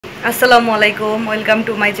আসসালামু আলাইকুম, welcome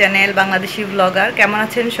to my channel Bangladeshi blogger. কেমন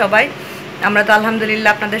আছেন সবাই? আমরা তো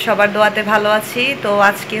আলহামদুলিল্লাহ আপনাদের সবার দোয়াতে ভালো আছি। তো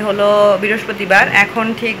আজকে হলো বৃহস্পতিবার, এখন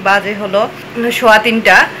ঠিক বাজে হলো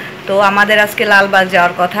 3:15। তো আমাদের আজকে লালবাগ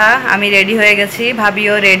যাওয়ার কথা। আমি রেডি হয়ে গেছি,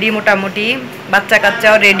 ভাবিও রেডি, মোটামুটি বাচ্চা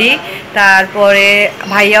কাচ্চাও রেডি, তারপরে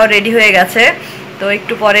ভাইয়াও রেডি হয়ে গেছে। তো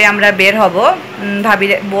একটু পরে আমরা বের হব।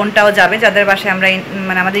 ভাবির বোনটাও যাবে, যাদের বাসায় আমরা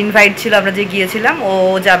মানে আমাদের ইনভাইট ছিল, আমরা যে গিয়েছিলাম, ও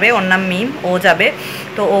যাবে। ওর নাম মিম, ও যাবে।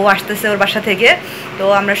 তো ও আসতেছে ওর বাসা থেকে। তো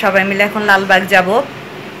আমরা সবাই মিলে এখন লালবাগ যাব।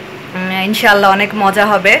 ইনশাআল্লাহ অনেক মজা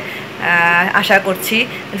হবে, আশা করছি।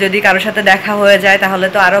 যদি কারোর সাথে দেখা হয়ে যায় তাহলে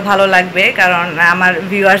তো আরও ভালো লাগবে, কারণ আমার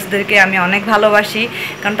ভিউয়ার্সদেরকে আমি অনেক ভালোবাসি,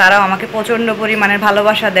 কারণ তারাও আমাকে প্রচণ্ড পরিমাণের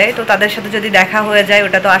ভালোবাসা দেয়। তো তাদের সাথে যদি দেখা হয়ে যায়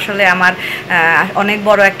ওটা তো আসলে আমার অনেক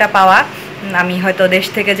বড় একটা পাওয়া। আমি হয়তো দেশ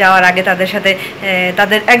থেকে যাওয়ার আগে তাদের সাথে,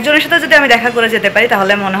 তাদের একজনের সাথে যদি আমি দেখা করে যেতে পারি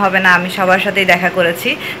তাহলে মনে হবে না আমি সবার সাথেই দেখা করেছি।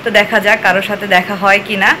 তো দেখা যাক কারোর সাথে দেখা হয়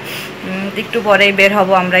কি না। একটু পরেই বের হব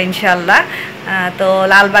আমরা ইনশাআল্লাহ। তো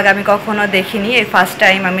লালবাগ আমি কখনো দেখিনি, এই ফার্স্ট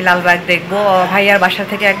টাইম আমি লালবাগ দেখব। ভাইয়ার বাসা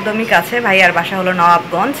থেকে একদমই কাছে, ভাইয়ার বাসা হলো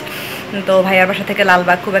নবাবগঞ্জ। তো ভাইয়ার বাসা থেকে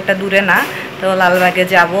লালবাগ খুব একটা দূরে না। তো লালবাগে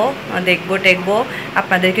যাব, দেখবো টেকবো,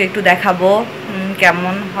 আপনাদেরকে একটু দেখাবো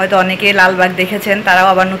কেমন। হয়তো অনেকেই লালবাগ দেখেছেন, তারাও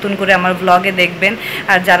আবার নতুন করে আমার ব্লগে দেখবেন।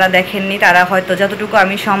 আর যারা দেখেননি তারা হয়তো যতটুকু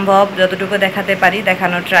আমি সম্ভব, যতটুকু দেখাতে পারি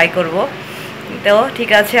দেখানোর ট্রাই করব। তো ঠিক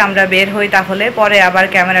আছে, আমরা বের হই তাহলে, পরে আবার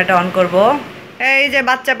ক্যামেরাটা অন করব। এই যে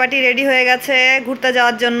বাচ্চা পার্টি রেডি হয়ে গেছে ঘুরতে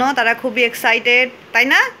যাওয়ার জন্য, তারা খুবই এক্সাইটেড, তাই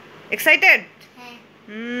না? এক্সাইটেড?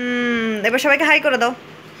 এবার সবাইকে হাই করে দাও।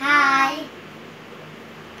 হাই।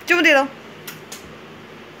 চুমু দিয়ে দাও।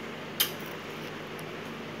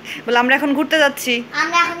 বলে আমরা এখন ঘুরতে যাচ্ছি।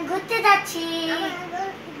 আমরা এখন ঘুরতে যাচ্ছি।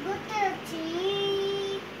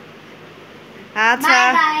 আচ্ছা,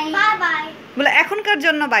 বাই বাই বাই। বলে এখনকার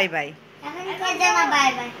জন্য বাই বাই। এখনকার জন্য বাই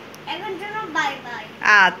বাই। এখন জন্য বাই বাই।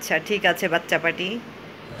 আচ্ছা ঠিক আছে বাচ্চা পার্টি।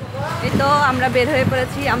 এই তো আমরা বের হয়ে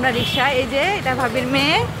পড়েছি, আমরা রিক্সায়। এই যে এটা ভাবির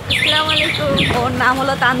মেয়ে, আসসালামু আলাইকুম। ওর নাম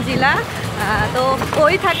হলো তানজিলা। তো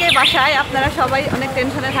ওই থাকে বাসায়। আপনারা সবাই অনেক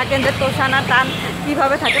টেনশনে থাকেন যে তোষানা টান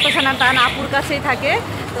কীভাবে থাকে। তোষানা টান আপুর কাছেই থাকে।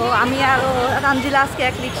 তো আমি আর তানজিলা আজকে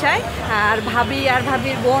এক রিক্সায়, আর ভাবি আর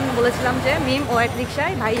ভাবির বোন বলেছিলাম যে মিম, ও এক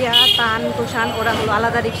রিক্সায়। ভাইয়া, তান, তোষান ওরা হলো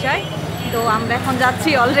আলাদা রিক্সায়। তো আমরা এখন যাচ্ছি।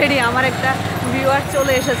 অলরেডি আমার একটা ভিউয়ার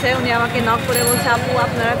চলে এসেছে, উনি আমাকে নক করে বলছে আপু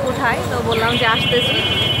আপনারা কোথায়? তো বললাম যে আসতেছি।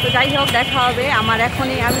 তো যাই হোক দেখা হবে। আমার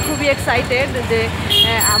এখনই আমি খুবই এক্সাইটেড যে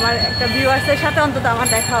আমার একটা ভিউয়ার্সের সাথে অন্তত আমার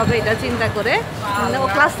দেখা হবে, এটা চিন্তা করে। ও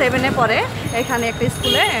ক্লাস 7-এ পড়ে, এখানে একটা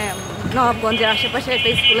স্কুলে, নবাবগঞ্জের আশেপাশে একটা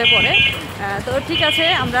স্কুলে পড়ে। তো ঠিক আছে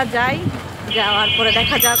আমরা যাই, যাওয়ার পরে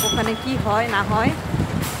দেখা যাক ওখানে কি হয় না হয়।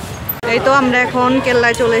 এই তো আমরা এখন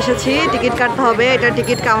কেল্লায় চলে এসেছি, টিকিট কাটতে হবে। এটা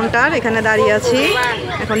টিকিট কাউন্টার, এখানে দাঁড়িয়ে আছি।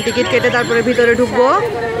 এখন টিকিট কেটে তারপরে ভিতরে ঢুকবো।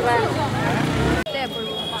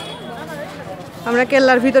 আমরা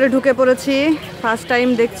কেল্লার ভিতরে ঢুকে পড়েছি, ফার্স্ট টাইম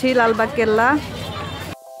দেখছি লালবাগ কেল্লা।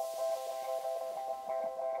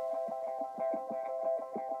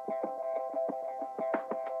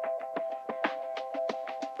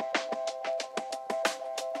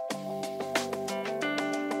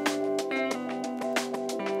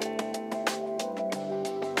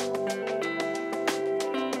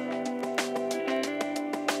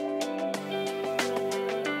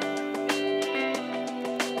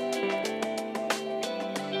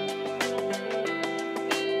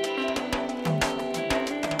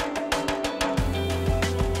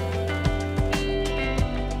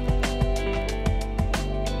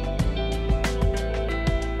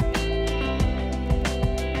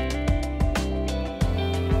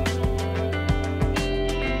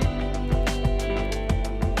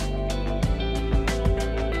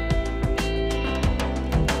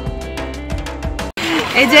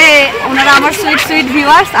 এই যে ওনারা আমার সুইট সুইট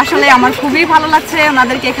ভিউয়ার্স, আসলে আমার খুবই ভালো লাগছে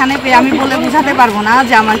ওনাদেরকে এখানে পেয়ে। আমি বলে বোঝাতে পারবো না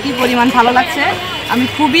যে আমার কি পরিমাণ ভালো লাগছে। আমি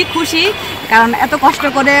খুবই খুশি, কারণ এত কষ্ট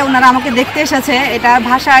করে ওনারা আমাকে দেখতে এসেছে, এটা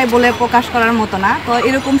ভাষায় বলে প্রকাশ করার মতো না। তো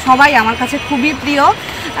এরকম সবাই আমার কাছে খুবই প্রিয়।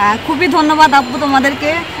 খুবই ধন্যবাদ আপু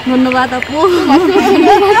তোমাদেরকে। ধন্যবাদ আপু,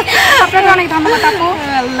 আপনাকে অনেক ধন্যবাদ আপু।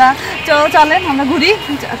 আল্লাহ, চলেন আমরা ঘুরি,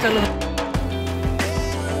 চলো।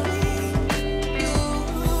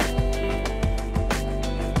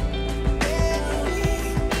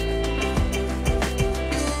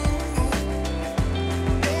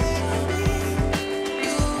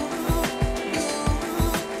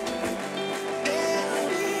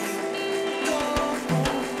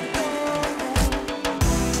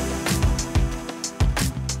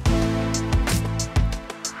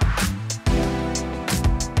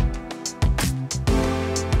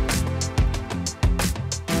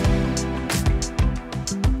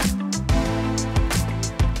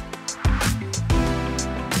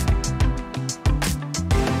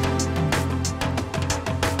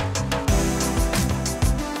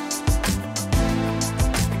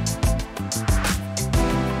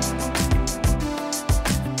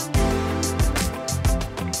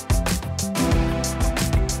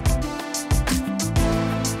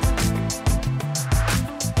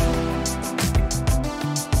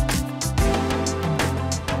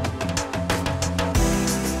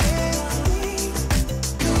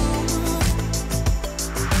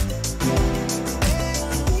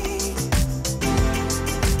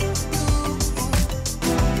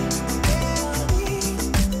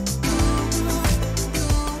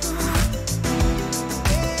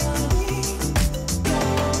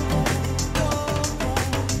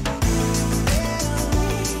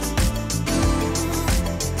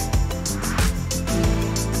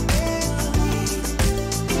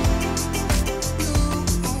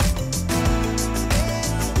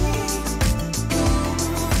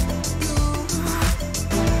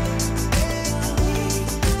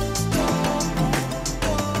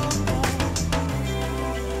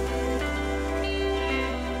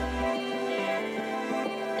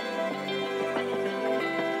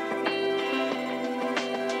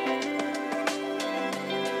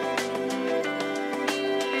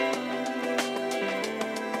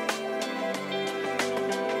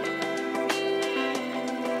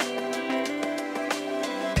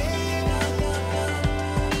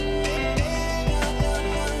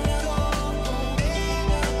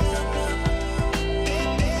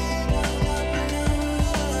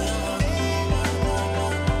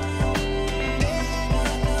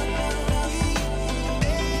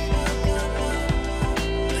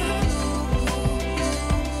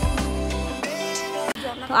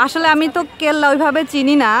 আসলে আমি তো কেল্লা ওইভাবে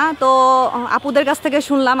চিনি না, তো আপুদের কাছ থেকে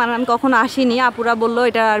শুনলাম, আর আমি কখনো আসিনি। আপুরা বললো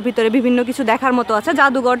এটার ভিতরে বিভিন্ন কিছু দেখার মতো আছে,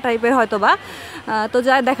 জাদুঘর টাইপের হয়তো বা। তো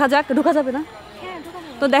যা দেখা যাক, ঢোকা যাবে না?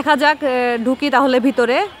 তো দেখা যাক, ঢুকি তাহলে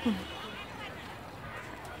ভিতরে।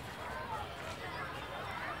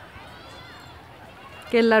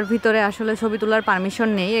 কেল্লার ভিতরে আসলে ছবি তোলার পারমিশন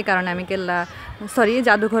নেই, এই কারণে আমি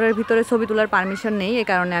জাদুঘরের ভিতরে ছবি তোলার পারমিশন নেই, এই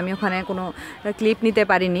কারণে আমি ওখানে কোনো ক্লিপ নিতে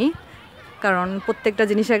পারিনি। কারণ প্রত্যেকটা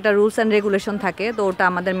জিনিসের একটা রুলস অ্যান্ড রেগুলেশন থাকে, তো ওটা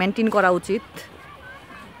আমাদের মেনটেন করা উচিত।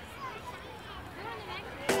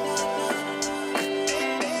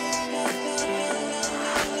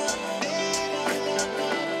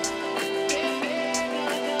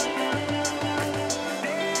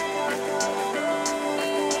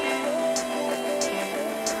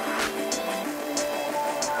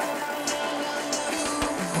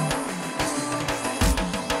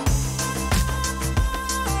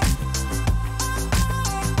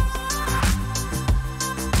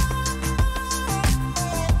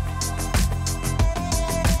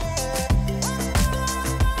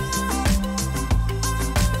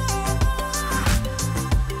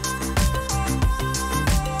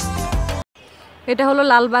 এটা হলো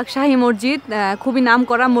লালবাগ শাহী মসজিদ, খুবই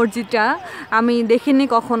নামকরা মসজিদটা। আমি দেখিনি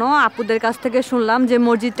কখনো, আপুদের কাছ থেকে শুনলাম যে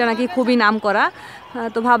মসজিদটা নাকি খুবই নামকরা।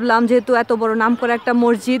 তো ভাবলাম যেহেতু এত বড় নামকরা একটা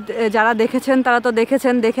মসজিদ, যারা দেখেছেন তারা তো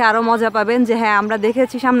দেখেছেন, দেখে আরও মজা পাবেন যে হ্যাঁ আমরা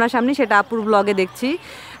দেখেছি সামনাসামনি, সেটা আপুর ব্লগে দেখছি।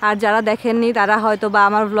 আর যারা দেখেননি তারা হয়তো বা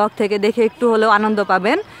আমার ব্লগ থেকে দেখে একটু হলেও আনন্দ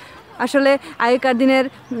পাবেন। আসলে আগেকার দিনের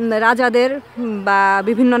রাজাদের বা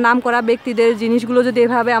বিভিন্ন নামকরা ব্যক্তিদের জিনিসগুলো যদি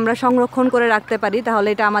এভাবে আমরা সংরক্ষণ করে রাখতে পারি, তাহলে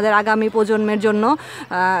এটা আমাদের আগামী প্রজন্মের জন্য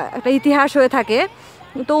একটা ইতিহাস হয়ে থাকে।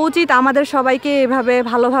 তো উচিত আমাদের সবাইকে এভাবে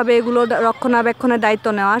ভালোভাবে এগুলো রক্ষণাবেক্ষণের দায়িত্ব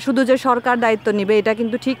নেওয়া। শুধু যে সরকার দায়িত্ব নেবে এটা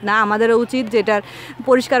কিন্তু ঠিক না, আমাদেরও উচিত যে এটার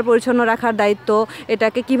পরিষ্কার পরিচ্ছন্ন রাখার দায়িত্ব,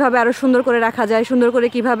 এটাকে কিভাবে আরও সুন্দর করে রাখা যায়, সুন্দর করে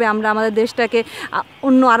কিভাবে আমরা আমাদের দেশটাকে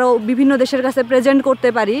অন্য আরও বিভিন্ন দেশের কাছে প্রেজেন্ট করতে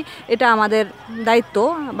পারি, এটা আমাদের দায়িত্ব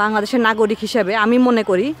বাংলাদেশের নাগরিক হিসেবে। আমি মনে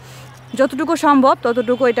করি যতটুকু সম্ভব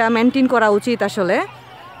ততটুকু এটা মেনটেন করা উচিত আসলে।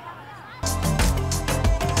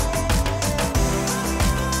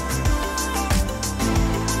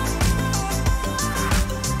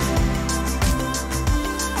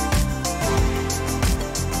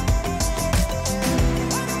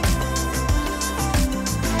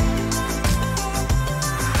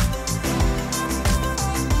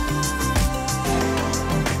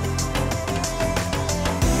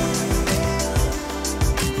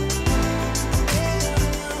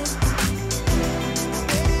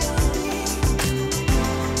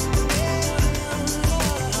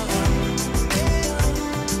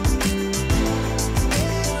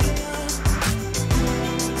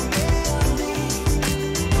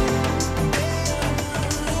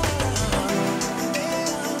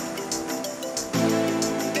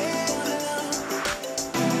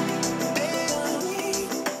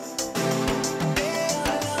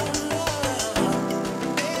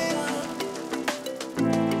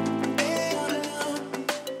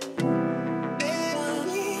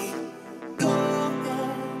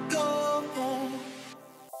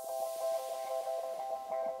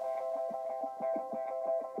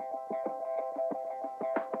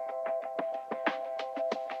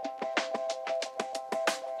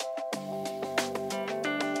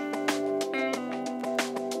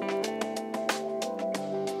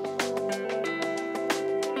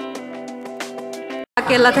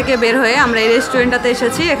 কেল্লা থেকে বের হয়ে আমরা এই রেস্টুরেন্টটাতে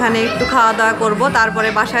এসেছি, এখানে একটু খাওয়া দাওয়া করব, তারপরে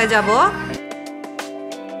বাসায় যাব।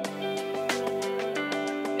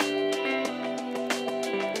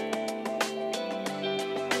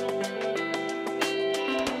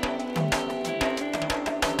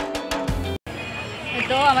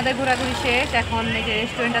 তো আমাদের ঘোরাঘুরি শেষ, এখন এই যে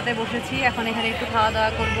রেস্টুরেন্টটাতে বসেছি, এখন এখানে একটু খাওয়া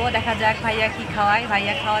দাওয়া করব। দেখা যাক ভাইয়া কি খাওয়ায়,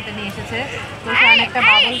 ভাইয়া খাওয়াতে নিয়ে এসেছে। তো সেখানে একটা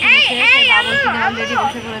বাবল কিনেছে, সেই বাবল কিনে অলরেডি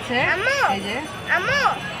বসে পড়েছে। এই যে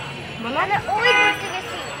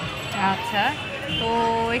আচ্ছা, তো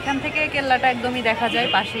এখান থেকে কেল্লাটা একদমই দেখা যায়,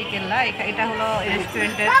 পাশেই কেল্লা। এটা হলো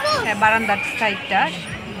রেস্টুরেন্টের বারান্দার সাইডটা,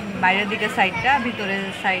 বাইরের দিকের সাইডটা, ভিতরের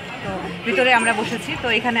সাইড। তো ভিতরে আমরা বসেছি, তো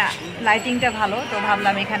এখানে লাইটিংটা ভালো, তো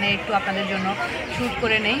ভাবলাম এখানে একটু আপনাদের জন্য শ্যুট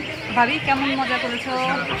করে নেই। ভাবি কেমন মজা করেছো?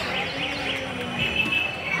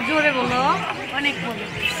 জোরে বলো। অনেক ভালো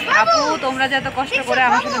আপু, তোমরা যে এত কষ্ট করে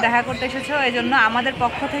আমার সাথে দেখা করতে এসেছো, এই জন্য আমাদের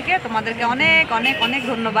পক্ষ থেকে তোমাদেরকে অনেক অনেক অনেক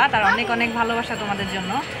ধন্যবাদ, আর অনেক অনেক ভালোবাসা তোমাদের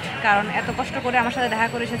জন্য। কারণ এত কষ্ট করে আমার সাথে দেখা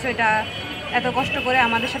করে এসেছো, এত কষ্ট করে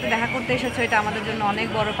আমাদের সাথে দেখা করতে এসেছো, এটা আমাদের জন্য অনেক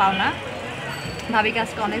বড় পাওনা। ভাবিকে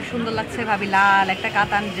আজকে অনেক সুন্দর লাগছে, ভাবি লাল একটা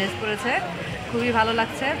কাতান ড্রেস পরেছে, খুবই ভালো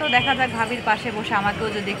লাগছে। তো দেখা যাক ভাবির পাশে বসে আমাকেও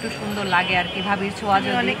যদি একটু সুন্দর লাগে আর কি, ভাবির ছোঁয়া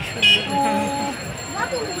যদি অনেক সুন্দর।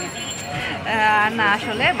 না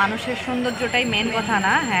আসলে মানুষের সৌন্দর্যটাই মেন কথা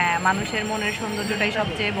না, হ্যাঁ মানুষের মনের সৌন্দর্যটাই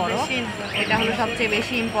সবচেয়ে বড়, এটা হলো সবচেয়ে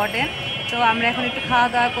বেশি ইম্পর্টেন্ট। তো আমরা এখন একটু খাওয়া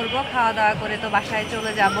দাওয়া করবো, খাওয়া দাওয়া করে তো বাসায়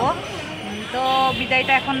চলে যাব। তো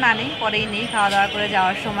বিদায়টা এখন না নেই, পরেই নেই, খাওয়া দাওয়া করে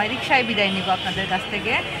যাওয়ার সময় রিক্সায় বিদায় নিব আপনাদের কাছ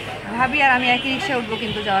থেকে। ভাবি আর আমি একই রিক্সায় উঠবো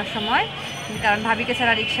কিন্তু যাওয়ার সময়, কারণ ভাবিকে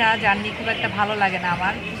ছাড়া রিক্সা জার্নি খুব একটা ভালো লাগে না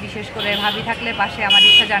আমার, বিশেষ করে ভাবি থাকলে পাশে আমার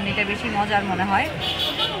রিক্সা জার্নিটা বেশি মজার মনে হয়।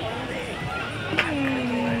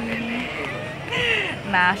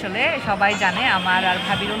 না আসলে সবাই জানে আমার আর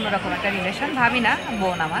ভাবির অন্যরকম একটা রিলেশন, ভাবি না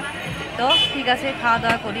বোন আমার। তো ঠিক আছে, খাওয়া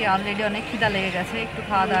দাওয়া করি, অলরেডি অনেক খিদা লেগে গেছে, একটু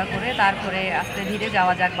খাওয়া দাওয়া করে তারপরে আস্তে ধীরে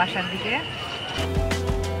যাওয়া যাক বাসার দিকে।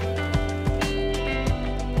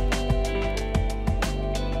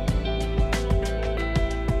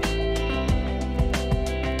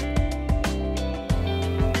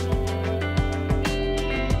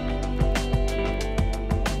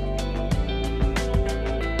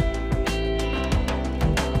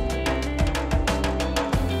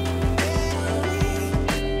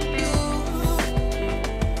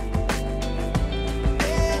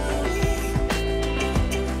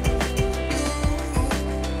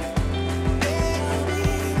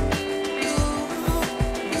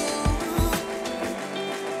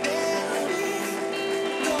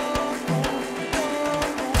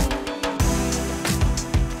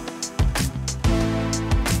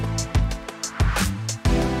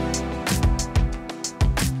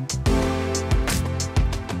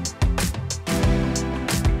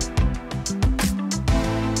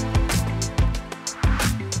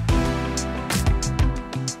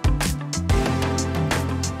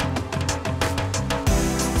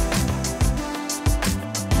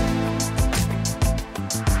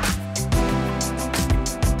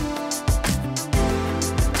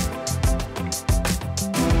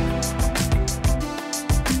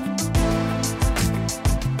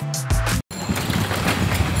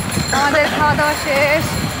 আমাদের খাওয়া দাওয়া শেষ,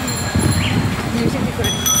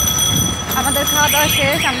 আমাদের খাওয়া দাওয়া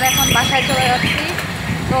শেষ, আমরা এখন বাসায় চলে যাচ্ছি।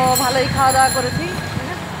 তো ভালোই খাওয়া দাওয়া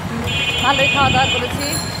করেছি,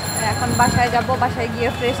 এখন বাসায় যাব, বাসায় গিয়ে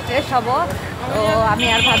ফ্রেশ ট্রেশ হব। তো আমি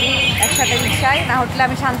আর ভাবি একসাথে রিক্সায় না উঠলে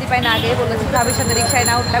আমি শান্তি পাই না, আগেই বলেছি ভাবির সাথে রিক্সায়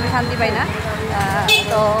না উঠলে আমি শান্তি পাই না।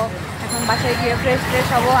 তো এখন বাসায় গিয়ে ফ্রেশ ট্রেশ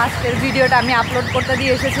হব। আজকের ভিডিওটা আমি আপলোড করতে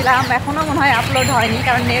দিয়ে এসেছিলাম, এখনও মনে হয় আপলোড হয়নি,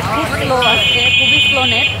 কারণ নেট খুব স্লো আসছে, খুবই স্লো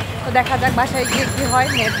নেট। তো দেখা যাক বাসায় গিয়ে কী হয়,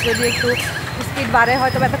 নেট যদি একটু স্পিড বাড়ে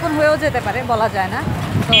হয়তো এতক্ষণ হয়েও যেতে পারে, বলা যায় না।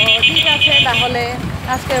 তো ঠিক আছে, তাহলে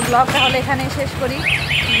আজকের ব্লগ তাহলে এখানেই শেষ করি।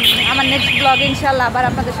 আমার নেক্সট ব্লগে ইনশাল্লাহ আবার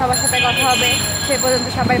আপনাদের সবার সাথে কথা হবে। সে পর্যন্ত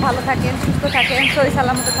সবাই ভালো থাকেন, সুস্থ থাকেন, সহি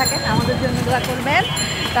সালামতে থাকেন, আমাদের জন্য দোয়া করবেন।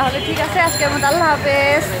 তাহলে ঠিক আছে, আজকের মতো আল্লাহ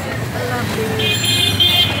হাফেজ।